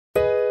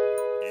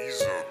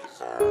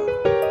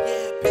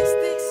Yeah, big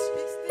sticks.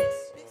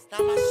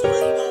 Now my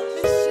shorty won't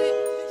miss shit.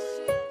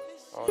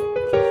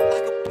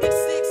 Like a big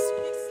six.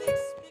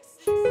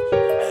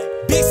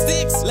 Big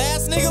sticks.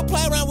 Last nigga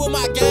play around with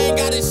my gang,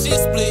 got his shit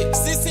split.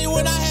 16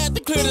 when I had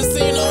to clear the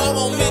scene, no, I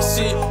won't miss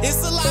shit.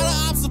 It's a lot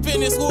of ops up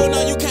in this school,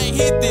 no, you can't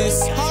hit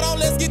this. Hold on,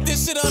 let's get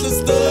this shit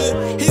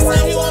understood. He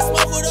said he won't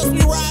smoke with us,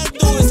 we riding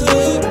through his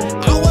hood.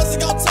 I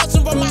wasn't gon' touch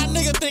him, but my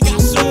nigga think I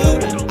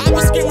should. I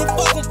been screaming,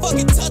 fuck him,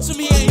 fucking touch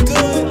him, he ain't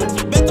good.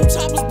 Bet them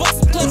choppers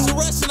bustin', clutch and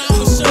rushin', I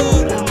was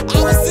sure. I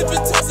was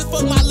sippin' tussin',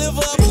 fuck my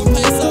liver up with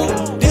peso.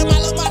 Damn, I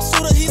love my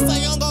shooter, he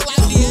say young go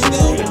like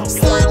Diego.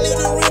 Sliding in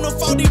the arena,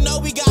 4D, know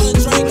we got a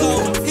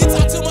Draco. He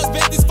talk too much,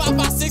 bet these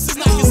 5.56s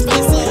knock his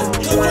face off.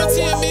 Come from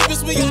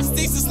TMETrigga, we got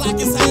sticks, it's like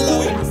his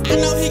halo. I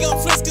know he gon'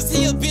 flex cause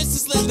he a bitch,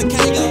 just let the K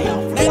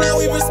go. They know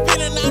we been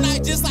spinning all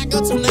night just like a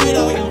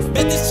tornado.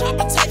 Bet this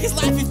chopper take his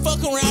life, he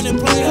fuck around and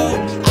play ho.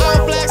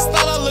 All black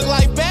starter look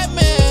like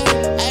Batman.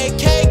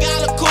 AK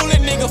got a coolie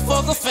nigga,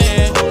 fuck a fan.